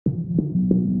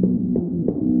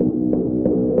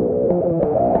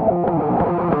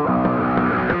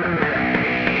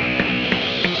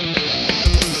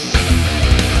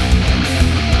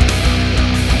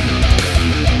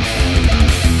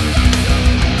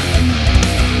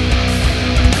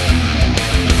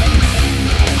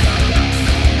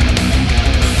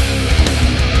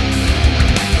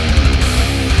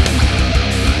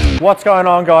What's going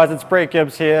on, guys? It's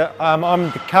Gibbs here. I'm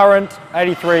the current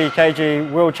 83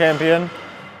 kg world champion.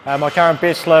 My current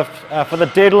best lift for the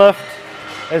deadlift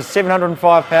is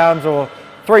 705 pounds or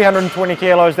 320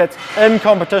 kilos. That's in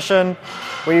competition.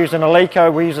 We use an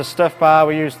Alico, we use a stiff bar,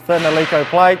 we use thin Alico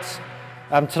plates.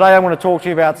 Today I'm going to talk to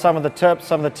you about some of the tips,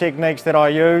 some of the techniques that I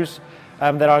use,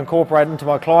 that I incorporate into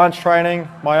my clients' training,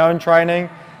 my own training,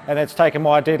 and that's taken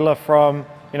my deadlift from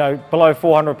below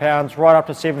 400 pounds right up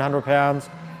to 700 pounds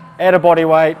at a body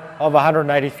weight of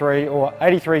 183 or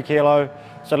 83 kilo.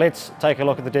 So let's take a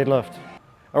look at the deadlift.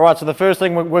 All right, so the first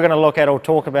thing we're going to look at or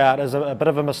talk about is a bit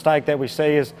of a mistake that we see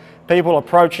is people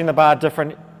approaching the bar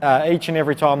different each and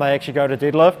every time they actually go to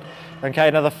deadlift. Okay,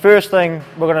 now the first thing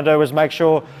we're going to do is make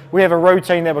sure we have a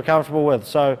routine that we're comfortable with.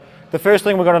 So the first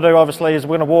thing we're going to do obviously is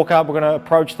we're going to walk up, we're going to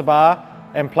approach the bar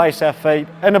and place our feet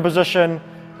in a position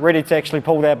ready to actually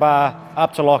pull that bar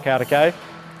up to lockout, okay?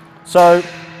 So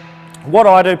what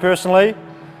I do personally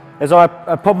is I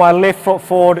put my left foot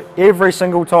forward every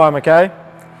single time, okay?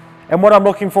 And what I'm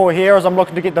looking for here is I'm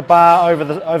looking to get the bar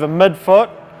over mid-foot,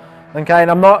 okay?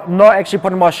 And I'm not actually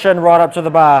putting my shin right up to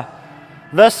the bar.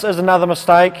 This is another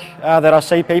mistake that I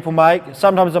see people make.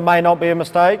 Sometimes it may not be a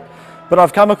mistake, but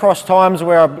I've come across times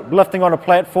where I'm lifting on a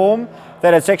platform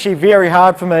that it's actually very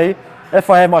hard for me. If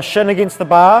I have my shin against the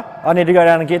bar, I need to go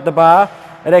down and get the bar.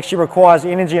 It actually requires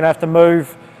energy and I have to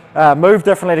move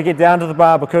differently to get down to the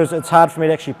bar because it's hard for me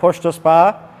to actually push this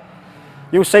bar.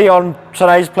 You'll see on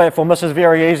today's platform, this is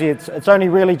very easy. It's only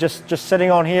really just sitting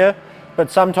on here,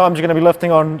 but sometimes you're going to be lifting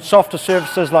on softer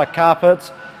surfaces like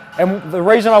carpets. And the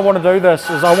reason I want to do this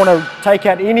is I want to take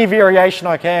out any variation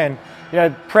I can.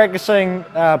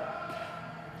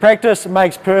 Practice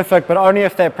makes perfect, but only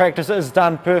if that practice is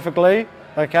done perfectly.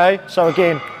 Okay, so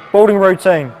again, building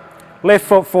routine, left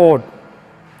foot forward,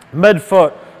 mid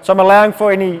foot. So I'm allowing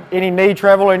for any knee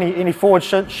travel, any forward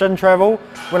shin travel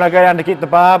when I go down to get the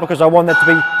bar because I want that to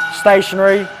be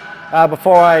stationary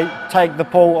before I take the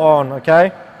pull on,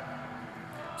 okay?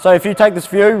 So if you take this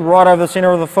view right over the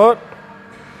center of the foot,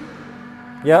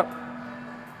 yep.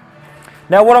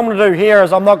 Now what I'm going to do here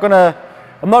is I'm not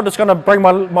just going to bring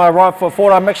my right foot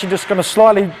forward, I'm actually just going to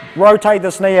slightly rotate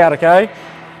this knee out, okay?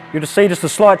 You'll just see just a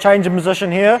slight change in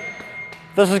position here.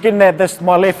 This is getting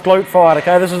my left glute fired,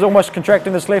 okay? This is almost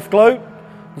contracting this left glute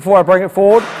before I bring it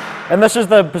forward. And this is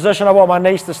the position I want my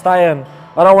knees to stay in.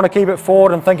 I don't want to keep it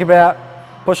forward and think about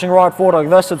pushing right forward like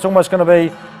this. It's almost going to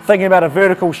be thinking about a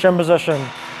vertical shin position.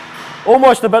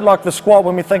 Almost a bit like the squat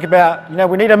when we think about,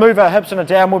 we need to move our hips in a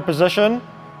downward position.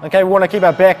 Okay, we want to keep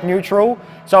our back neutral.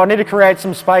 So I need to create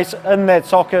some space in that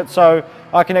socket so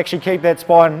I can actually keep that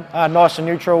spine nice and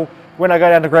neutral when I go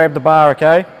down to grab the bar,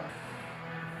 okay?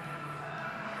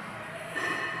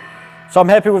 So I'm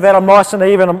happy with that, I'm nice and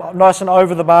even, I'm nice and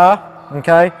over the bar,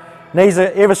 okay? Knees are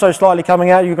ever so slightly coming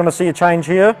out, you're gonna see a change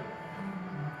here.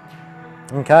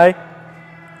 Okay?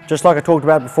 Just like I talked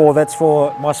about before, that's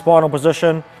for my spinal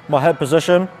position, my hip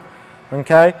position,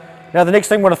 okay? Now the next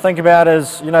thing we're gonna think about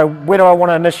is, where do I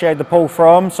wanna initiate the pull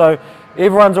from? So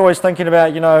everyone's always thinking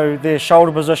about, their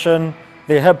shoulder position,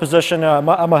 their hip position, are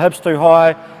my hips too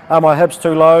high, are my hips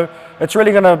too low? It's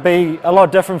really going to be a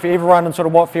lot different for everyone and sort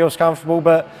of what feels comfortable,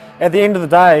 but at the end of the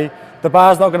day, the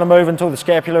bar's not going to move until the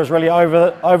scapula is really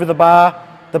over the bar.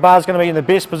 The bar's going to be in the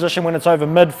best position when it's over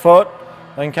mid-foot,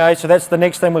 okay? So that's the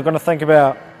next thing we're going to think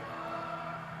about.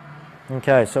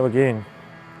 Okay, so again.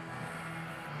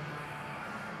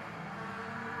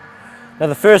 Now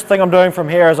the first thing I'm doing from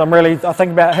here is I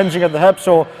think about hinging at the hips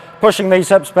or pushing these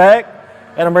hips back.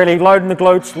 And I'm really loading the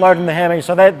glutes, loading the hammy.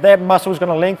 So that muscle is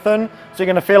going to lengthen. So you're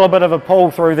going to feel a bit of a pull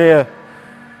through there.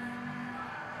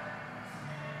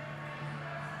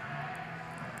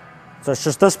 So it's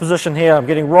just this position here. I'm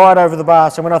getting right over the bar.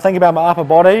 So when I think about my upper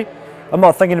body, I'm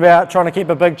not thinking about trying to keep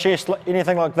a big chest,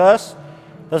 anything like this.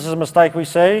 This is a mistake we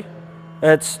see.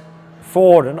 It's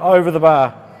forward and over the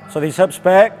bar. So these hips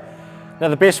back. Now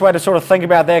the best way to sort of think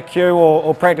about that cue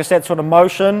or practice that sort of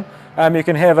motion, you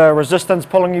can have a resistance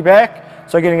pulling you back.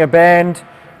 So getting a band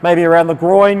maybe around the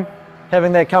groin,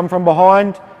 having that come from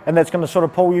behind, and that's going to sort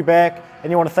of pull you back.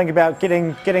 And you want to think about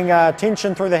getting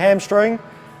tension through the hamstring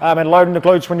and loading the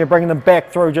glutes when you're bringing them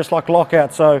back through, just like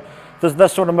lockout. So there's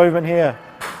this sort of movement here,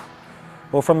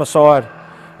 or from the side.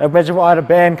 Imagine if I had a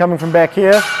band coming from back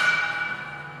here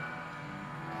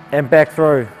and back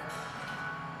through.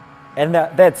 And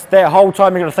that whole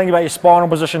time you're going to think about your spinal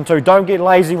position too. Don't get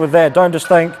lazy with that. Don't just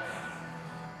think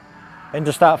and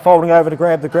just start folding over to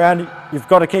grab the ground. You've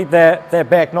got to keep that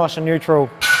back nice and neutral.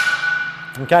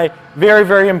 Okay, very,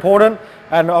 very important.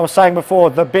 And I was saying before,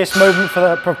 the best movement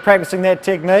for practicing that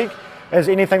technique is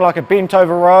anything like a bent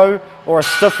over row or a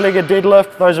stiff-legged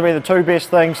deadlift. Those would be the two best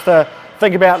things to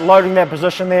think about loading that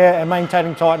position there and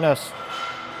maintaining tightness.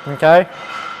 Okay,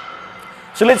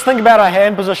 so let's think about our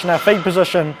hand position, our feet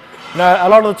position. You know, a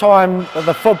lot of the time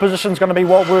the foot position is going to be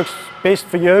what works best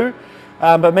for you,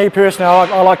 but me personally,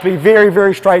 I like to be very,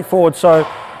 very straightforward. So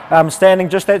standing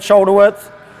just at shoulder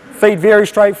width, feet very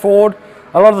straightforward.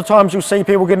 A lot of the times you'll see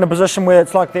people get in a position where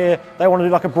it's like they want to do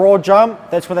like a broad jump.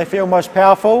 That's where they feel most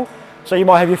powerful. So you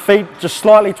might have your feet just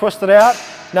slightly twisted out.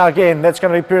 Now again, that's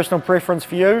going to be personal preference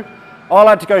for you. I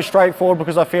like to go straight forward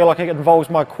because I feel like it involves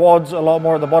my quads a lot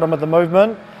more at the bottom of the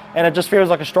movement, and it just feels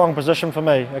like a strong position for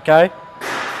me, okay?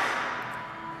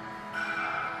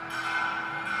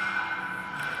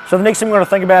 So the next thing we're going to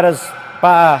think about is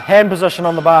bar, hand position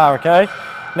on the bar, okay?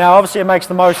 Now obviously it makes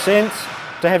the most sense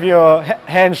to have your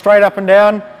hand straight up and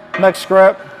down, mixed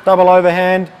grip, double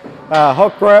overhand,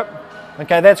 hook grip.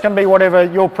 Okay, that's going to be whatever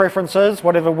your preference is,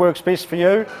 whatever works best for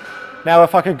you. Now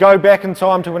if I could go back in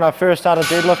time to when I first started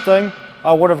deadlifting,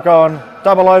 I would have gone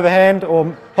double overhand or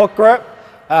hook grip,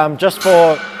 just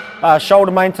for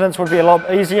shoulder maintenance would be a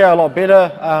lot easier, a lot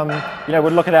better. You know,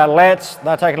 we'd look at our lats,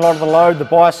 they're taking a lot of the load, the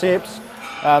biceps.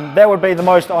 That would be the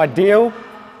most ideal,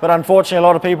 but unfortunately a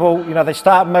lot of people, you know, they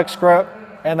start mixed grip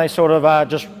and they sort of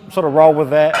just roll with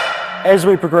that as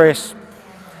we progress.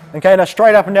 Okay, now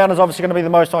straight up and down is obviously going to be the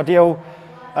most ideal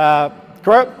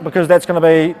grip because that's going to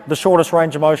be the shortest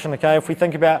range of motion. Okay, if we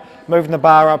think about moving the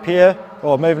bar up here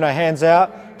or moving our hands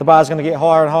out, the bar is going to get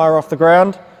higher and higher off the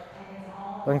ground.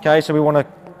 Okay, so we want to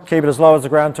keep it as low as the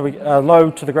ground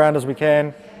low to the ground as we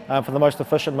can for the most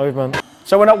efficient movement.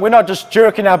 So we're not just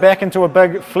jerking our back into a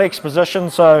big flex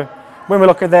position. So when we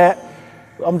look at that,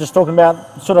 I'm just talking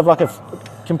about sort of like a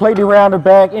completely rounded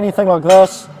back, anything like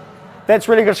this. That's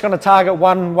really just going to target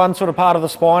one sort of part of the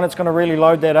spine. It's going to really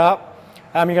load that up.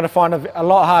 You're going to find a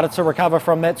lot harder to recover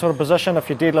from that sort of position if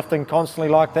you're deadlifting constantly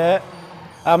like that.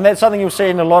 That's something you'll see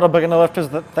in a lot of beginner lifters,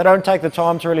 that they don't take the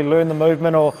time to really learn the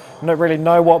movement or not really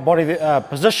know what body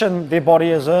position their body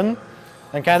is in.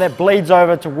 Okay, that bleeds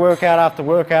over to workout after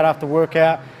workout after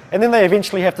workout, and then they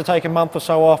eventually have to take a month or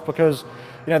so off because,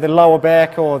 you know, their lower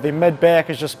back or their mid back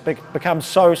has just become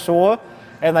so sore,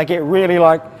 and they get really,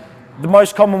 like, the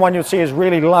most common one you'll see is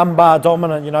really lumbar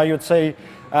dominant. You know, you'd see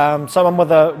someone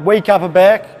with a weak upper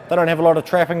back, they don't have a lot of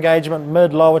trap engagement,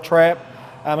 lower trap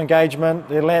engagement,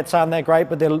 their lats aren't that great,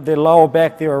 but their lower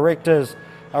back, their erectors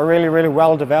are really, really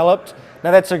well developed.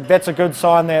 Now that's a good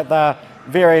sign that they're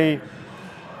very,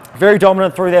 very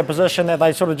dominant through that position, that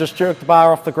they sort of just jerk the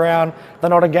bar off the ground, they're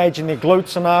not engaging their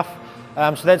glutes enough.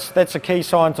 So that's a key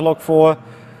sign to look for.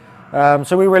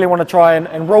 So we really want to try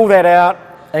and rule that out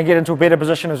and get into a better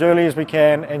position as early as we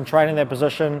can and train in that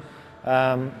position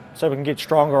so we can get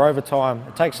stronger over time.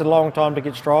 It takes a long time to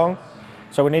get strong,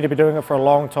 so we need to be doing it for a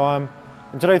long time.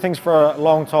 And to do things for a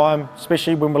long time,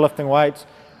 especially when we're lifting weights,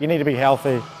 you need to be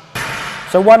healthy.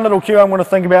 So one little cue I want to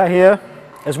think about here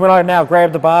is when I now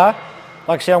grab the bar,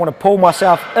 like I said, I want to pull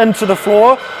myself into the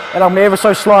floor, and I'm going to ever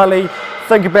so slightly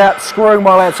think about screwing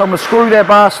my lats. So I'm going to screw that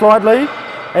bar slightly,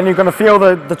 and you're going to feel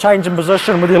the change in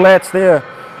position with your lats there.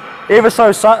 Ever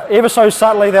so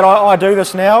subtly that I do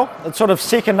this now. It's sort of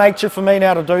second nature for me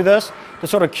now to do this, to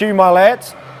sort of cue my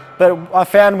lats. But I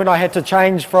found when I had to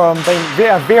change from being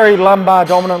a very lumbar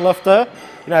dominant lifter,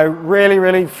 you know, really,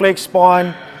 really flex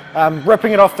spine,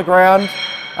 ripping it off the ground,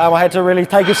 I had to really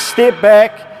take a step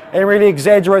back and really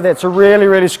exaggerate that, so really,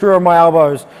 really screw on my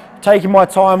elbows, taking my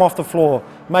time off the floor,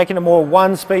 making it more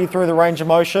one speed through the range of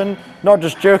motion, not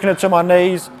just jerking it to my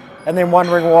knees and then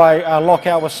wondering why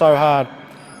lockout was so hard.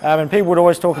 And people would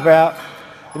always talk about,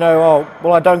 you know, oh,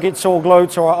 well, I don't get sore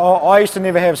glutes, or oh, I used to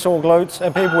never have sore glutes,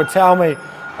 and people would tell me,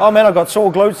 oh man, I got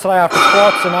sore glutes today after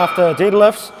squats and after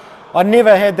deadlifts. I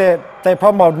never had that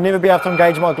problem. I'd never be able to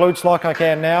engage my glutes like I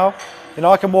can now. You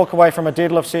know, I can walk away from a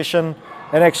deadlift session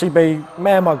and actually be,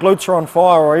 man, my glutes are on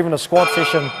fire, or even a squat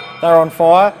session, they're on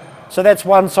fire. So that's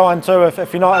one sign too.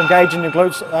 If you're not engaging your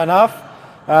glutes enough,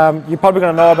 you're probably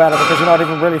going to know about it because you're not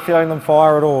even really feeling them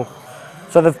fire at all.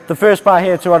 So the first part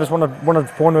here too, I just wanted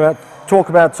to talk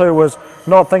about too, was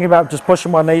not thinking about just pushing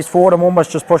my knees forward. I'm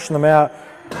almost just pushing them out.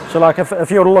 So like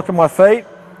if you were to look at my feet,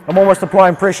 I'm almost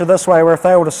applying pressure this way, where if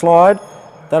they were to slide,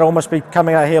 they'd almost be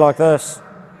coming out here like this.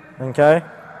 Okay.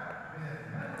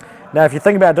 Now if you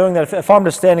think about doing that, if I'm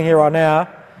just standing here right now,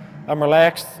 I'm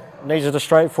relaxed, knees are just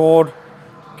straight forward,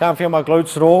 can't feel my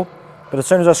glutes at all. But as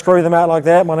soon as I screw them out like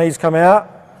that, my knees come out,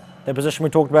 that position we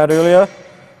talked about earlier,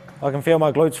 I can feel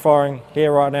my glutes firing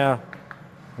here right now.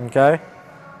 Okay.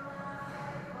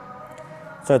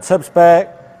 So it's hips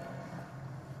back.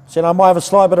 So I might have a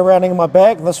slight bit of rounding in my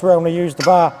back, and this is where I'm going to use the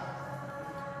bar.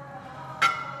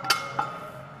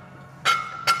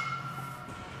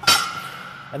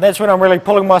 And that's when I'm really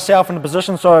pulling myself into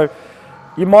position. So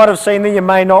you might have seen there, you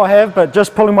may not have, but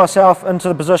just pulling myself into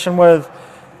the position with,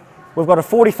 we've got a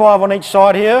 45 on each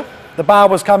side here. The bar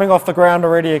was coming off the ground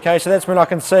already, okay? So that's when I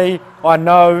can see, I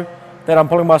know that I'm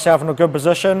pulling myself in a good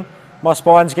position. My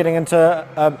spine's getting into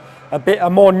a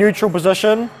more neutral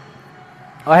position.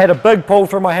 I had a big pull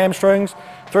through my hamstrings,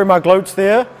 through my glutes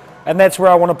there, and that's where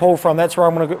I want to pull from. That's where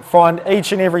I'm going to find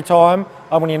each and every time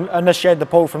I'm going to initiate the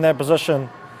pull from that position.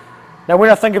 Now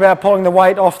when I think about pulling the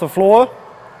weight off the floor,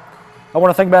 I want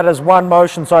to think about it as one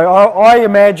motion. So I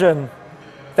imagine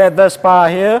that this bar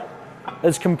here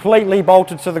is completely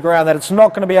bolted to the ground, that it's not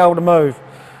going to be able to move.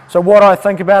 So what I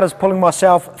think about is pulling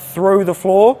myself through the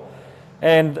floor,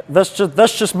 and this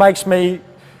just makes me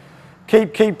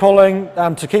keep pulling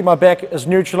to keep my back as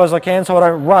neutral as I can so I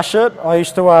don't rush it. I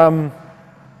used to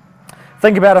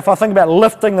think about, if I think about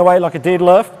lifting the weight like a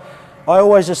deadlift, I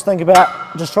always just think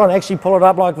about just trying to actually pull it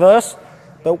up like this.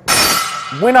 But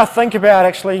when I think about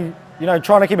actually,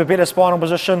 trying to keep a better spinal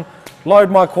position,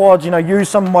 load my quads, use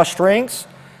some of my strengths,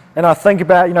 and I think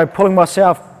about, pulling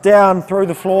myself down through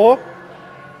the floor,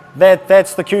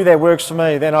 that's the cue that works for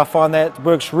me. Then I find that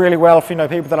works really well for,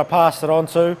 people that I passed it on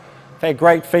to. I've had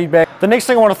great feedback. The next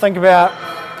thing I want to think about,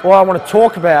 or I want to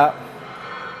talk about,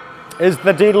 is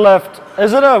the deadlift.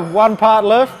 Is it a one-part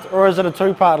lift or is it a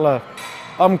two-part lift?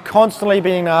 I'm constantly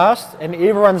being asked, and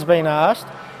everyone's been asked,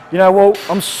 well,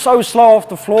 I'm so slow off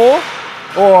the floor,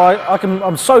 or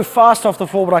I'm so fast off the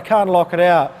floor, but I can't lock it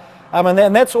out.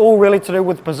 And that's all really to do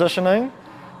with positioning.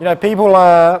 People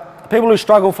who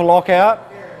struggle for lockout,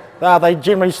 they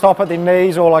generally stop at their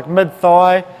knees or like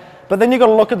mid-thigh. But then you've got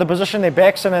to look at the position their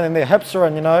back's in and their hips are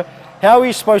in, How are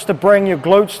you supposed to bring your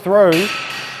glutes through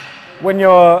when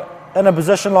you're in a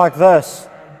position like this?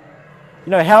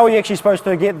 How are you actually supposed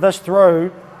to get this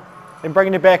through and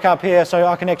bring it back up here so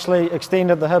I can actually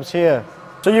extend at the hips here?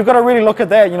 So you've got to really look at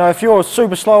that. If you're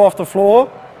super slow off the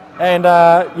floor and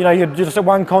you're just at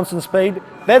one constant speed,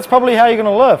 that's probably how you're going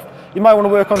to lift. You might want to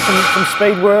work on some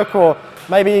speed work, or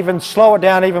maybe even slow it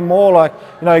down even more, like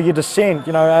your descent.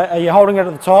 Are you holding it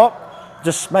at the top?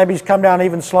 Just maybe come down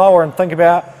even slower and think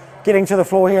about getting to the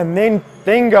floor here and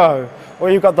then go. Or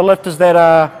you've got the lifters that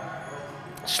are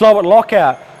slow at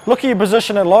lockout. Look at your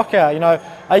position at lockout.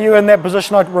 Are you in that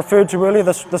position I referred to earlier,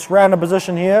 this rounded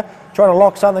position here, trying to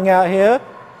lock something out here?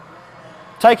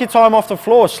 Take your time off the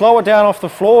floor, slow it down off the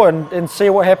floor and see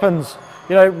what happens.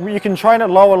 You can train at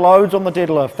lower loads on the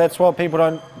deadlift. That's what people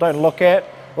don't look at,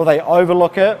 or they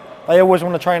overlook it. They always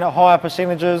want to train at higher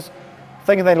percentages,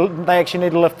 thinking they actually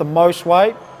need to lift the most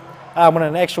weight, when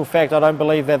in actual fact I don't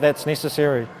believe that that's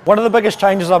necessary. One of the biggest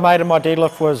changes I made in my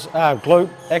deadlift was glute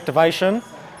activation.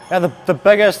 Now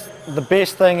the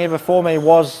best thing ever for me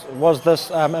was this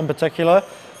in particular.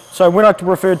 So when I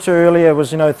referred to earlier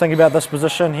was, thinking about this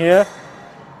position here,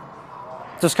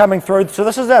 just coming through. So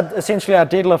this is essentially our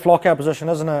deadlift lockout position,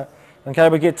 isn't it? Okay,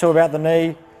 we get to about the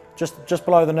knee, just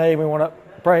below the knee. We want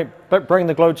to bring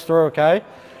the glutes through. Okay.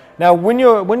 Now when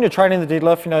you're training the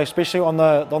deadlift, especially on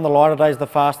the lighter days, the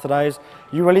faster days,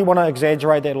 you really want to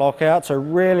exaggerate that lockout. So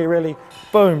really,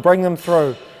 boom, bring them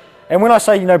through. And when I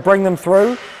say bring them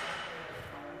through,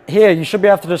 here you should be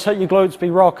able to just hit your glutes, be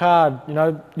rock hard.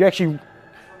 You actually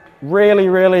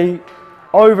really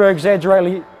over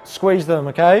exaggerately squeeze them.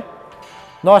 Okay.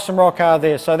 Nice and rock hard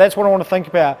there. So that's what I want to think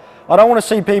about. I don't want to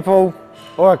see people,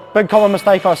 or a big common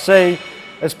mistake I see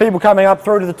is people coming up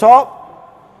through to the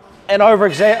top and over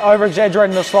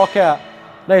exaggerating this lockout.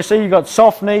 Now you see you've got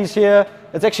soft knees here.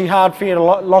 It's actually hard for you to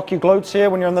lock your glutes here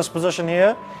when you're in this position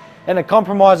here, and it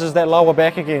compromises that lower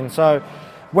back again. So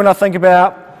when I think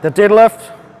about the deadlift,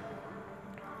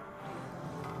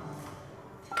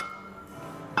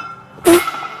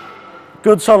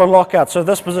 good solid lockout. So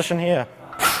this position here.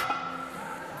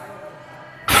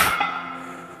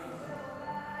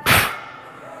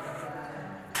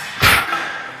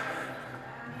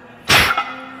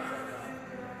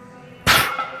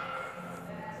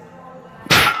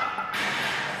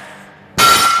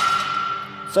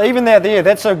 So even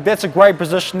that's a great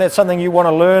position. That's something you want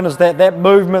to learn, is that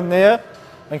movement there.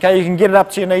 Okay, you can get it up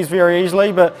to your knees very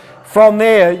easily, but from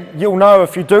there you'll know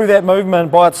if you do that movement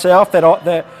by itself,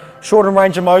 that shortened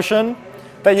range of motion,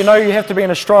 that you have to be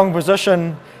in a strong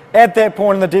position at that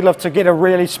point in the deadlift to get a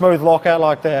really smooth lockout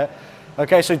like that.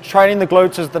 Okay, so training the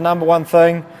glutes is the number one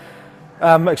thing,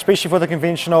 especially for the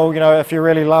conventional. If you're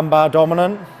really lumbar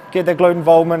dominant, get that glute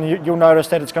involvement. You'll notice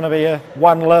that it's going to be a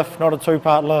one lift, not a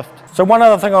two-part lift. So one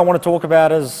other thing I want to talk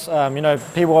about is,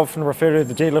 people often refer to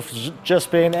the deadlift as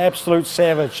just being absolute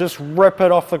savage. Just rip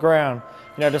it off the ground.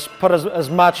 Just put as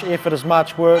much effort, as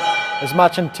much work, as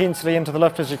much intensity into the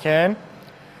lift as you can.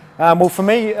 Well, for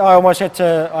me,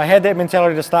 I had that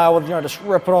mentality to start with, you know, just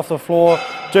rip it off the floor,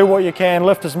 do what you can,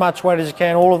 lift as much weight as you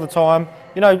can all of the time,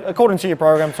 you know, according to your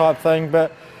program type thing.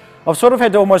 But I've sort of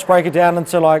had to almost break it down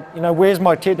into like, you know, where's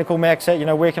my technical max at, you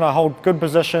know, where can I hold good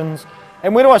positions,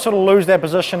 and where do I sort of lose that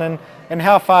position, and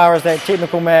how far is that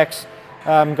technical max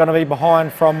going to be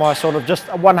behind from my sort of just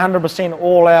 100%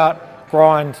 all out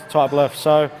grind type lift.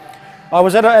 So I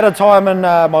was at a time in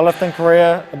my lifting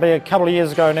career, it'll be a couple of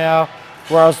years ago now,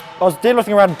 where I was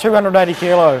deadlifting around 280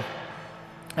 kilo,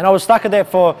 and I was stuck at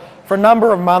that for a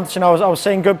number of months. You know, I was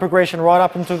seeing good progression right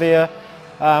up into there,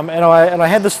 and I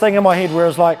had this thing in my head where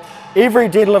it's like every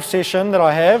deadlift session that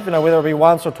I have, you know, whether it be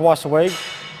once or twice a week,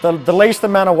 the least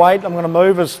amount of weight I'm going to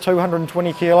move is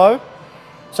 220 kilo.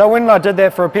 So when I did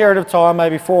that for a period of time,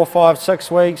 maybe 4, 5,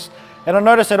 6 weeks, and I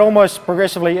noticed that almost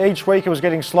progressively each week it was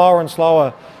getting slower and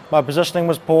slower. My positioning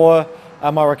was poor,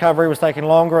 my recovery was taking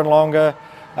longer and longer.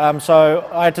 So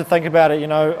I had to think about it, you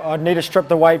know, I need to strip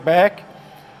the weight back.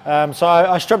 So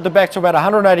I stripped it back to about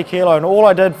 180 kilo, and all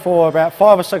I did for about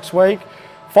 5 or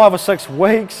 6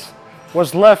 weeks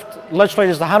was lift literally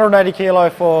just 180 kilo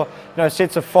for, you know,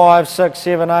 sets of 5, 6,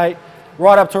 7, 8,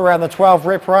 right up to around the 12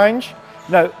 rep range.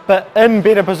 You know, but in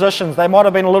better positions. They might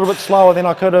have been a little bit slower than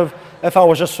I could have if I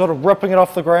was just sort of ripping it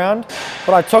off the ground.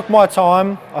 But I took my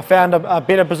time, I found a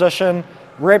better position,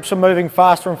 reps were moving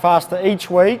faster and faster each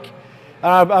week.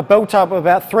 I built up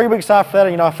about 3 weeks after that,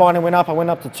 you know, I finally went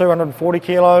up to 240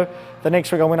 kilo. The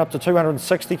next week I went up to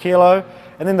 260 kilo.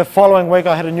 And then the following week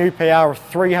I had a new PR of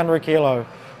 300 kilo.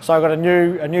 So I got a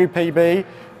new PB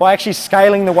by actually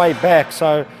scaling the weight back.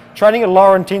 So training at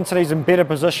lower intensities and better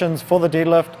positions for the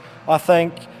deadlift, I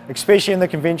think, especially in the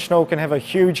conventional, can have a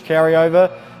huge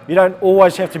carryover. You don't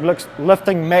always have to be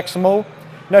lifting maximal.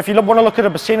 You know, if you want to look at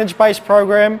a percentage-based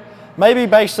program, maybe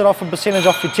base it off a percentage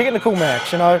off your technical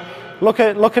max. You know, look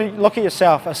at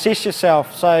yourself, assess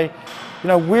yourself, say, you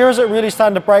know, where is it really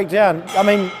starting to break down? I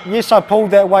mean, yes, I pulled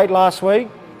that weight last week.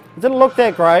 It didn't look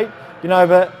that great, you know,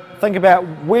 but think about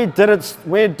where did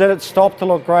it stop to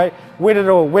look great? Where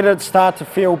did it start to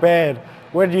feel bad?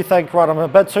 Where do you think, right, I'm a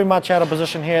bit too much out of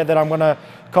position here that I'm going to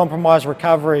compromise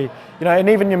recovery? You know, and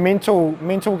even your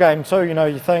mental game too, you know,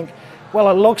 you think, well,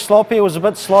 it looks sloppy, it was a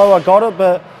bit slow, I got it,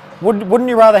 but wouldn't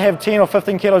you rather have 10 or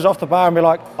 15 kilos off the bar and be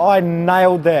like, I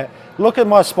nailed that. Look at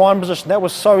my spine position, that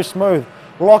was so smooth.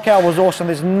 Lockout was awesome,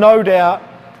 there's no doubt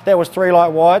that was 3 light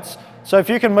whites. So if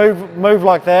you can move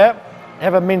like that,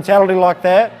 have a mentality like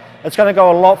that, it's going to go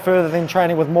a lot further than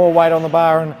training with more weight on the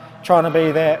bar and trying to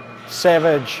be that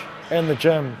savage in the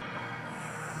gym.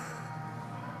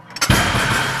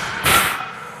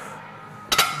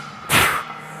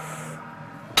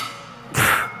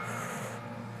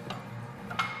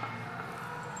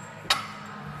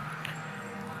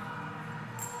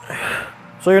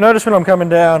 So you notice when I'm coming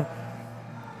down,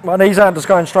 my knees aren't just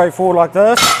going straight forward like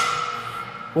this,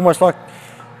 almost like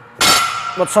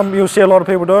what you'll see a lot of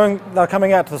people doing. They're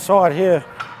coming out to the side here.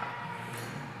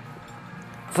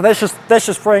 So that's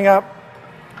just freeing up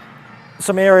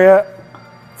some area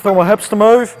for my hips to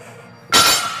move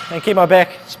and keep my back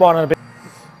spine in a bit.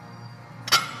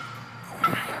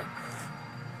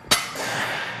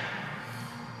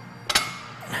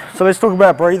 So let's talk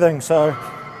about breathing. So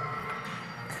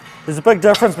there's a big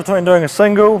difference between doing a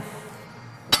single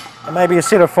and maybe a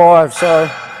set of 5. So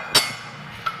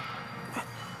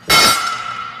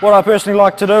what I personally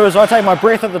like to do is I take my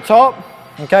breath at the top.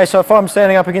 Okay, so if I'm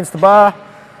standing up against the bar,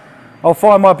 I'll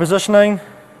find my positioning.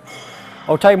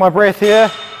 I'll take my breath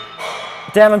here,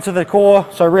 down into the core,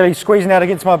 so really squeezing out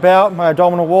against my belt, my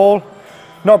abdominal wall.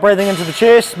 Not breathing into the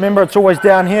chest. Remember, it's always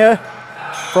down here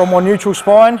for a more neutral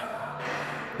spine.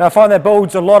 Now I find that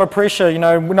builds a lot of pressure. You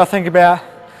know, when I think about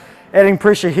adding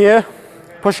pressure here,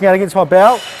 pushing out against my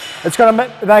belt, it's going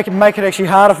to make it actually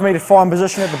harder for me to find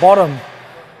position at the bottom.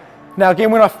 Now again,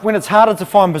 when it's harder to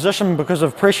find position because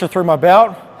of pressure through my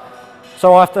belt,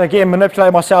 so I have to again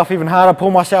manipulate myself even harder,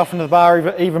 pull myself into the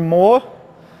bar even more,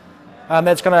 and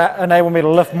that's going to enable me to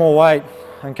lift more weight.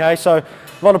 Okay, so a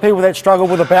lot of people that struggle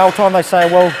with a belt on, they say,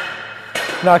 well,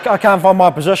 no, I can't find my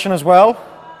position as well.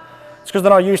 It's because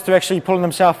they're not used to actually pulling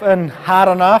themselves in hard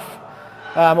enough,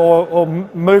 or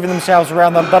moving themselves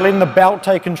around. They're letting the belt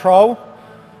take control.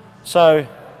 So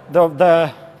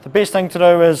the best thing to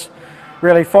do is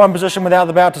really find position without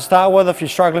the belt to start with if you're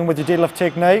struggling with your deadlift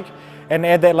technique, and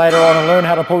add that later on and learn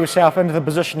how to pull yourself into the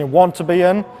position you want to be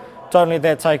in. Don't let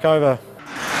that take over.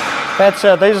 That's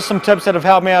it. These are some tips that have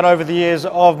helped me out over the years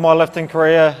of my lifting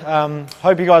career.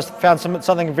 Hope you guys found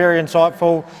something very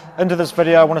insightful into this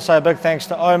video. I want to say a big thanks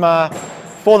to Omar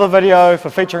for the video, for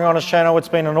featuring on his channel. It's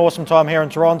been an awesome time here in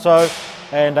Toronto,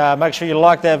 and make sure you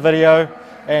like that video.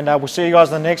 and we'll see you guys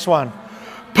in the next one.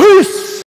 Peace!